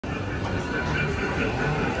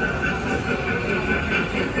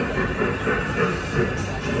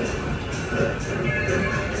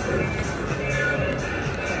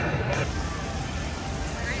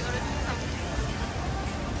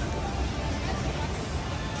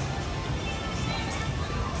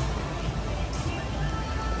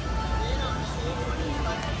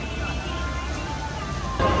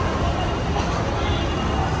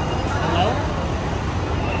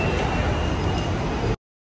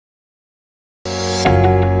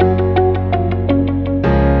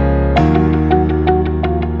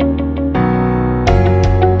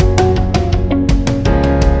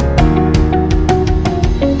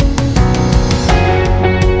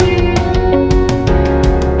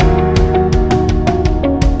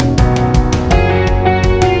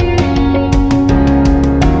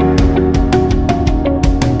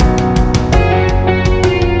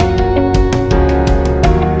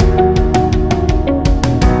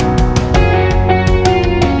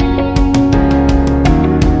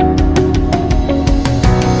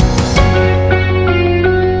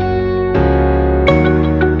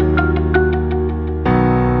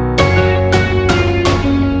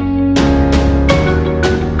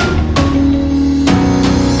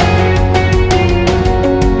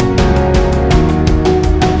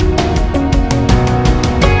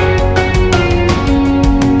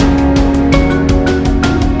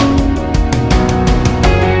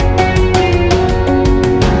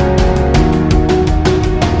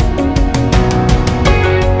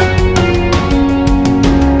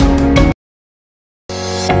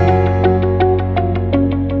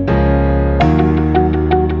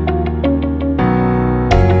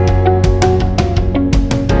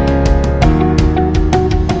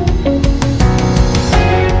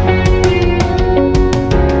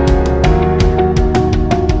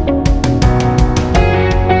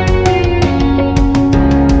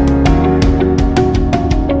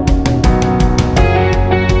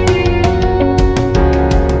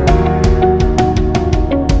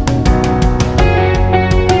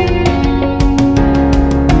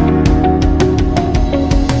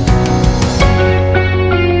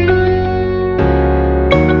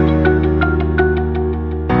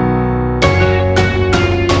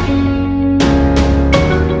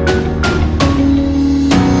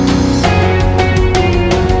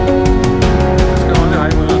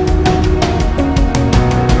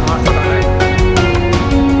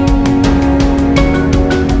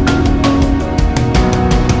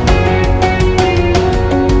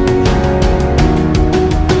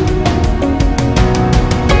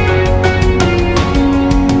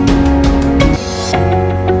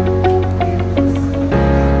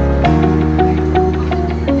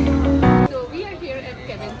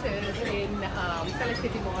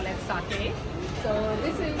Saket. So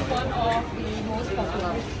this is one of the most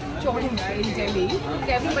popular joints in Delhi. So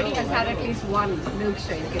everybody has had at least one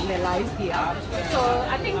milkshake in their lives here. So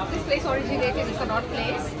I think this place originated, it's an odd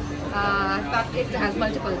place, but it has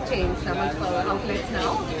multiple chains, multiple outlets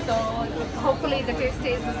now. So hopefully the taste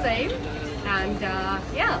stays the same. And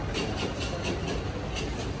yeah.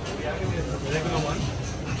 We are having the regular one,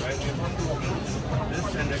 right? We have two options.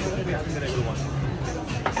 This and regular. We are having the regular one.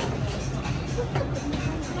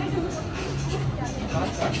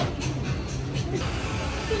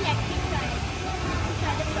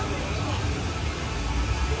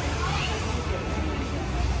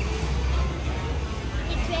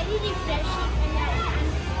 It's very refreshing and I love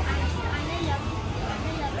it.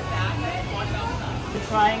 We're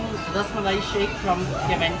trying rasmalai shake from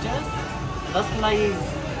Caventer's. Rasmalai is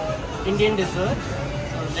Indian dessert.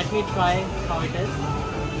 So let me try how it is.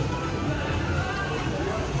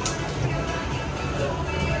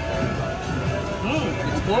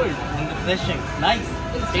 It's cold and refreshing. Nice.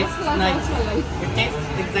 It tastes tastes like nice. rasmalai. It tastes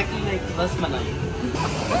exactly like rasmalai.